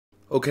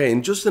Okay,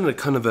 and just in a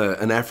kind of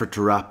an effort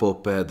to wrap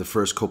up the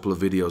first couple of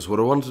videos, what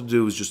I wanted to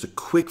do is just a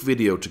quick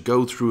video to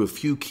go through a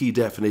few key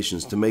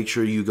definitions to make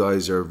sure you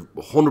guys are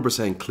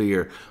 100%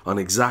 clear on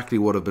exactly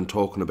what I've been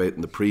talking about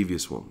in the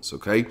previous ones,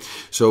 okay?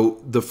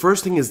 So the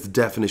first thing is the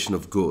definition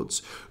of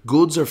goods.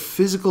 Goods are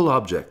physical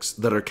objects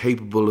that are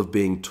capable of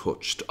being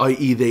touched,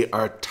 i.e. they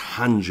are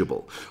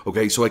tangible,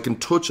 okay? So I can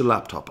touch a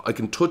laptop, I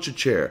can touch a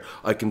chair,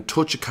 I can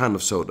touch a can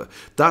of soda.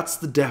 That's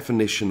the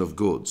definition of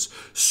goods.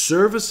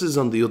 Services,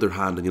 on the other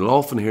hand, and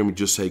you'll often hear me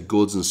just say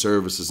goods and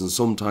services, and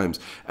sometimes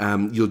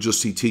you'll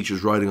just see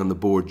teachers writing on the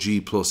board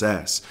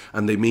G+S,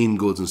 and they mean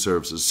goods and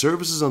services.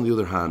 Services, on the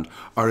other hand,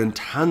 are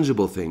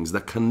intangible things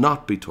that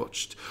cannot be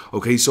touched.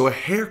 Okay, so a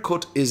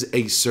haircut is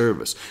a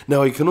service.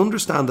 Now, I can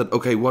understand that,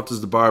 okay, what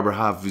does the barber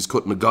have if he's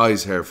cutting a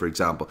guy's hair, for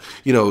example?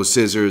 You know,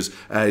 scissors,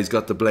 he's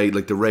got the blade,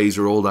 like the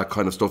razor, all that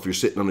kind of stuff. You're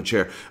sitting on a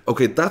chair.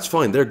 Okay, that's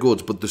fine, they're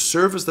goods, but the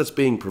service that's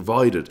being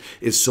provided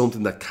is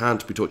something that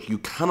can't be touched. You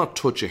cannot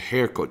touch a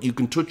haircut. You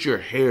can touch your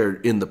hair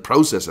in the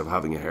process of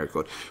having a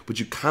haircut, but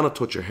you cannot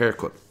touch your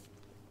haircut.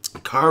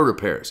 Car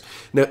repairs.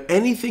 Now,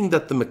 anything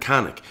that the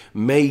mechanic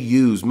may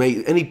use,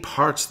 any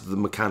parts that the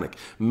mechanic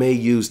may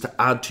use to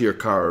add to your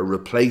car or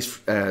replace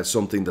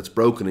something that's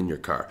broken in your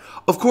car,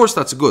 of course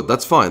that's good,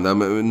 that's fine,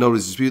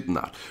 nobody's disputing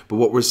that. But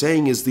what we're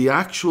saying is the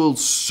actual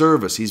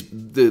service,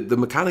 the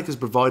mechanic is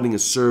providing a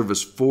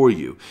service for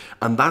you,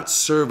 and that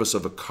service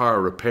of a car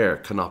repair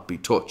cannot be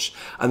touched.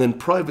 And then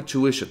private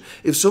tuition.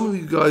 If some of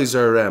you guys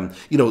are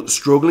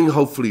struggling,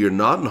 hopefully you're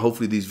not, and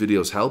hopefully these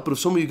videos help, but if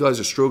some of you guys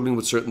are struggling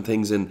with certain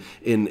things in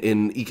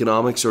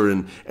economics or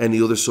in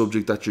any other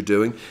subject that you're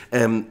doing,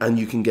 and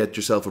you can get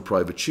yourself a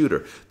private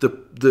tutor.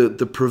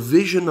 The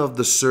provision of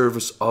the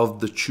service of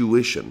the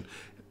tuition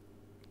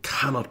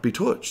cannot be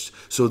touched,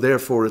 so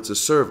therefore it's a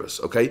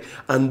service, okay?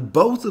 And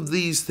both of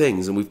these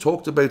things, and we've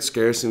talked about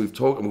scarcity, and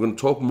we're going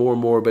to talk more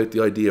and more about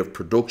the idea of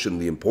production,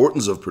 the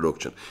importance of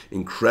production,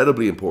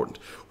 incredibly important.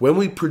 When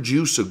we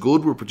produce a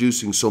good, we're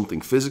producing something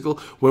physical.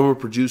 When we're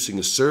producing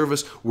a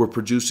service, we're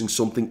producing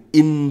something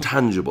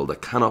intangible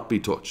that cannot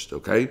be touched,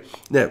 okay?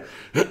 Now,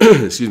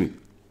 excuse me.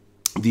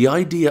 The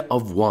idea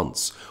of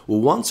wants.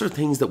 Well, wants are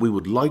things that we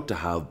would like to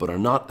have but are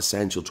not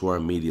essential to our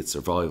immediate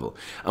survival.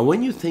 And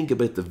when you think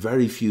about the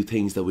very few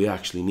things that we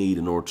actually need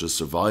in order to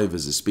survive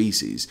as a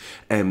species,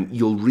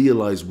 you'll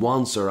realize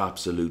wants are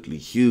absolutely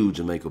huge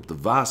and make up the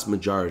vast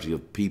majority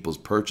of people's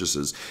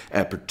purchases,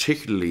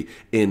 particularly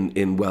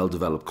in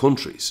well-developed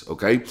countries,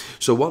 okay?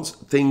 So wants,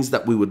 things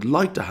that we would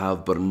like to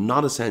have but are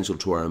not essential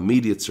to our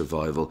immediate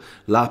survival: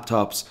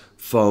 laptops,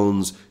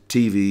 phones,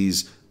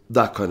 TVs,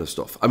 that kind of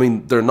stuff. I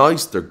mean, they're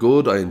nice, they're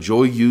good, I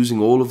enjoy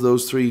using all of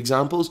those three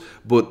examples,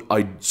 but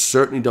I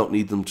certainly don't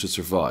need them to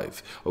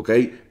survive,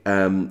 okay?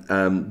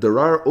 There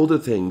are other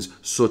things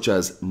such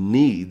as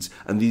needs,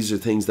 and these are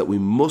things that we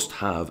must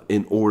have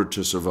in order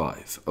to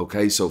survive,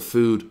 okay? So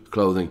food,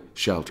 clothing,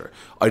 shelter.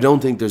 I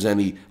don't think there's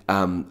any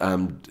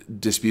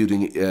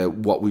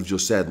disputing what we've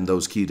just said in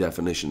those key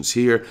definitions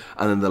here.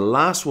 And then the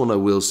last one I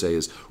will say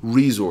is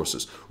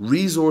resources.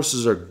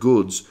 Resources are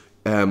goods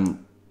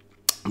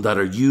that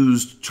are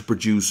used to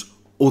produce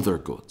other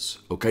goods.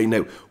 Okay,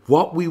 now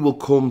what we will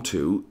come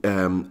to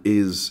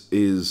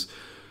is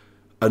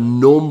a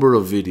number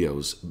of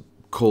videos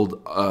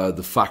called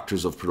the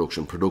factors of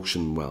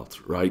production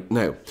wealth, right?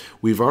 Now,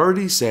 we've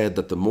already said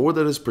that the more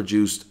that is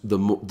produced, the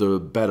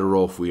better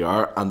off we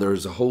are, and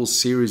there's a whole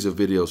series of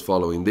videos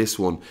following this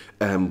one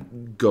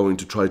going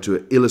to try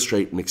to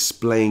illustrate and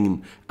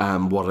explain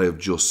what I have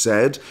just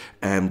said,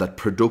 that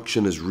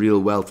production is real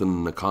wealth in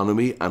an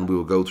economy, and we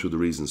will go through the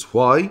reasons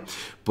why.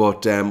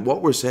 But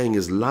what we're saying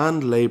is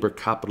land, labour,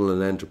 capital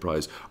and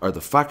enterprise are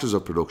the factors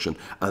of production,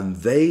 and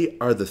they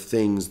are the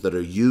things that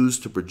are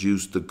used to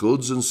produce the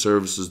goods and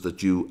services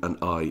that you and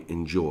I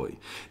enjoy.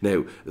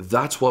 Now,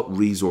 that's what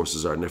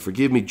resources are. Now,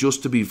 forgive me,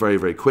 just to be very,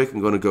 very quick,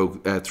 I'm going to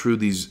go through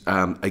these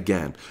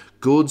again.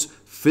 Goods,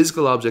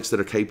 physical objects that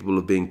are capable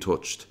of being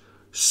touched.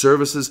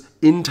 Services,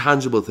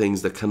 intangible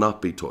things that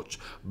cannot be touched.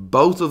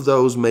 Both of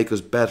those make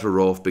us better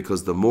off,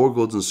 because the more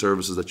goods and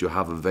services that you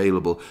have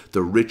available,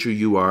 the richer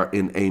you are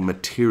in a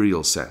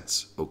material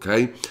sense,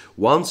 okay?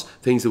 Wants,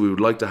 things that we would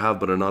like to have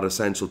but are not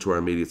essential to our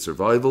immediate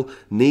survival.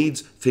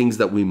 Needs, things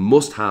that we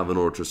must have in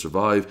order to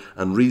survive.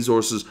 And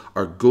resources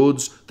are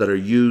goods that are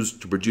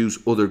used to produce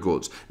other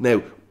goods.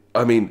 Now,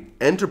 I mean,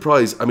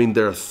 enterprise, I mean,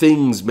 there are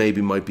things, maybe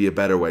might be a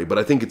better way, but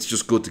I think it's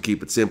just good to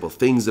keep it simple.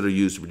 Things that are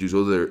used to produce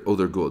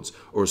other goods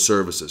or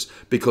services.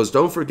 Because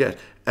don't forget,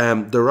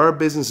 there are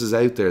businesses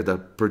out there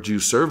that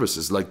produce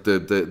services, like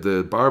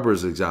the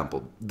barber's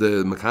example,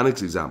 the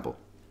mechanic's example.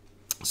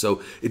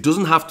 So it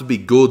doesn't have to be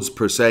goods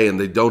per se, and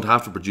they don't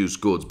have to produce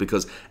goods,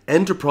 because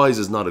enterprise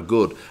is not a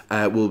good.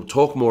 We'll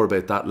talk more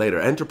about that later.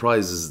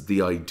 Enterprise is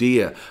the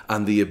idea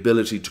and the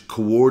ability to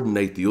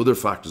coordinate the other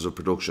factors of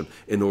production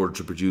in order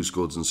to produce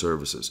goods and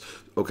services.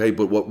 Okay,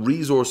 but what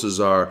resources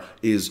are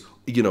is,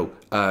 you know,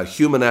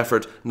 human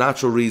effort,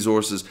 natural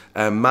resources,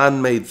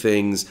 man-made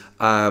things,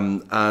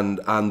 and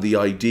the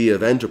idea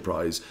of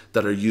enterprise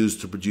that are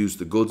used to produce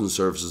the goods and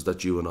services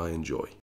that you and I enjoy.